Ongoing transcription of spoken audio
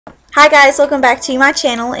Hi guys, welcome back to my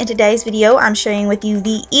channel. In today's video, I'm sharing with you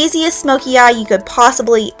the easiest smoky eye you could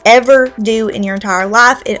possibly ever do in your entire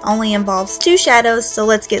life. It only involves two shadows, so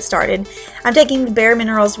let's get started. I'm taking the Bare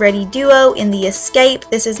Minerals Ready Duo in the Escape.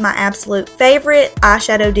 This is my absolute favorite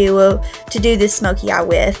eyeshadow duo to do this smoky eye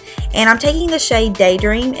with. And I'm taking the shade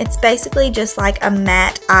Daydream. It's basically just like a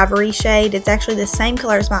matte ivory shade. It's actually the same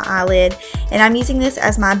color as my eyelid. And I'm using this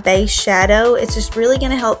as my base shadow. It's just really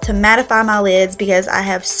going to help to mattify my lids because I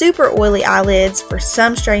have super oily eyelids for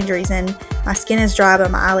some strange reason. My skin is dry, but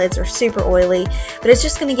my eyelids are super oily. But it's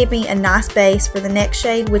just going to give me a nice base for the next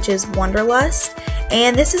shade, which is Wanderlust.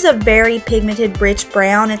 And this is a very pigmented rich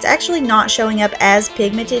brown. It's actually not showing up as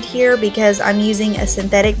pigmented here because I'm using a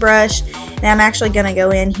synthetic brush. And I'm actually going to go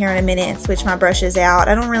in here in a minute and switch my brushes out.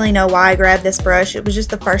 I don't really know why I grabbed this brush. It was just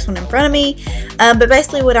the first one in front of me. But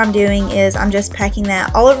basically what I'm doing is I'm just packing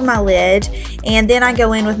that all over my lid. And then I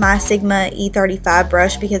go in with my Sigma E35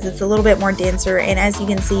 brush because it's a little bit more denser. And as you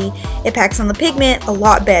can see, it packs on the pigment a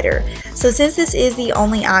lot better. So since this is the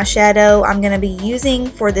only eyeshadow I'm going to be using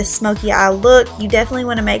for this smoky eye look, you definitely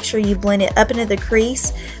want to make sure you blend it up into the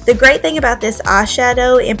crease. The great thing about this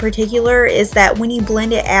eyeshadow in particular is that when you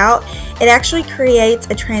blend it out, it actually creates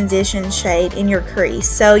a transition shade in your crease.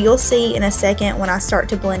 So you'll see in a second when I start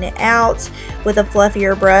to blend it out with a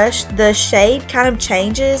fluffier brush, the shade kind of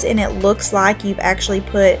changes and it looks like you've actually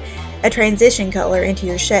put a transition color into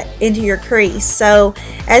your crease. So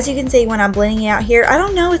as you can see when I'm blending out here, I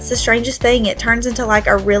don't know, it's the strangest thing. It turns into like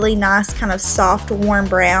a really nice kind of soft warm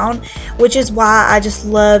brown, which is why I just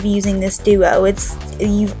love using this duo.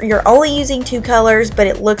 You're only using two colors, but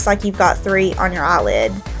it looks like you've got three on your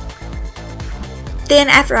eyelid. Then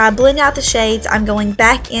after I blend out the shades, I'm going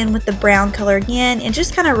back in with the brown color again and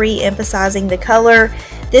just kind of re-emphasizing the color.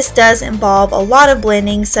 This does involve a lot of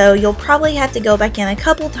blending, so you'll probably have to go back in a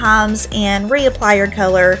couple times and reapply your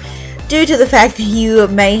color due to the fact that you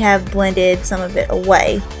may have blended some of it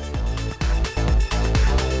away.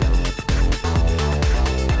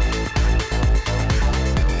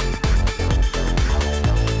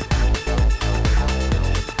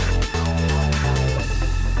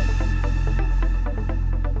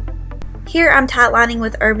 Here I'm tightlining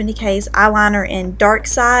with Urban Decay's eyeliner in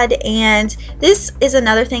Darkside, and this is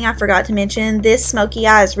another thing I forgot to mention. This smoky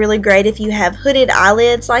eye is really great if you have hooded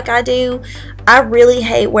eyelids like I do. I really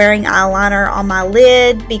hate wearing eyeliner on my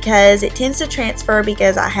lid because it tends to transfer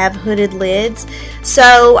because I have hooded lids.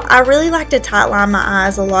 So I really like to tightline my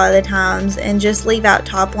eyes a lot of the times and just leave out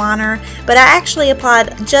top liner. But I actually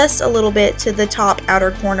applied just a little bit to the top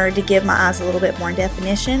outer corner to give my eyes a little bit more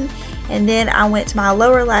definition. And then I went to my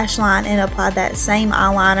lower lash line and applied that same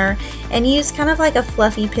eyeliner and used kind of like a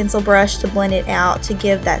fluffy pencil brush to blend it out to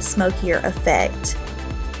give that smokier effect.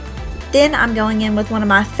 Then I'm going in with one of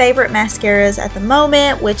my favorite mascaras at the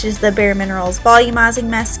moment, which is the Bare Minerals Volumizing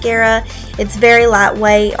Mascara. It's very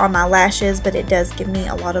lightweight on my lashes, but it does give me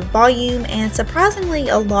a lot of volume and surprisingly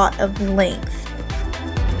a lot of length.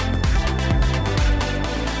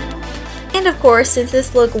 And of course, since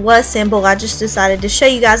this look was simple, I just decided to show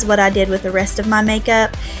you guys what I did with the rest of my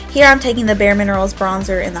makeup. Here I'm taking the Bare Minerals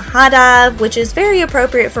bronzer in the High Dive, which is very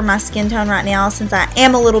appropriate for my skin tone right now since I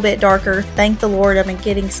am a little bit darker. Thank the Lord I've been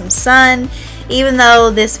getting some sun. Even though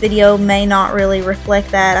this video may not really reflect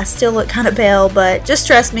that, I still look kind of pale, but just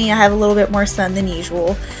trust me, I have a little bit more sun than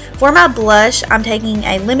usual. For my blush, I'm taking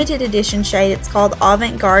a limited edition shade. It's called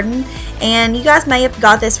Avant-Garden, and you guys may have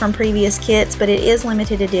got this from previous kits, but it is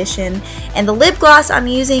limited edition. And the lip gloss I'm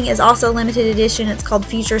using is also limited edition. It's called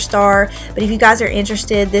Future Star, but if you guys are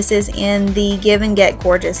interested, this is in the Give and Get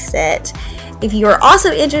Gorgeous set. If you are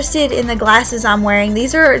also interested in the glasses I'm wearing,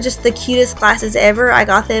 these are just the cutest glasses ever. I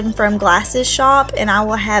got them from Glasses Shop, and I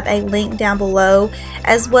will have a link down below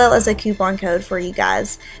as well as a coupon code for you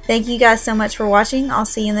guys. Thank you guys so much for watching. I'll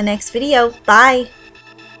see you in the next video. Bye!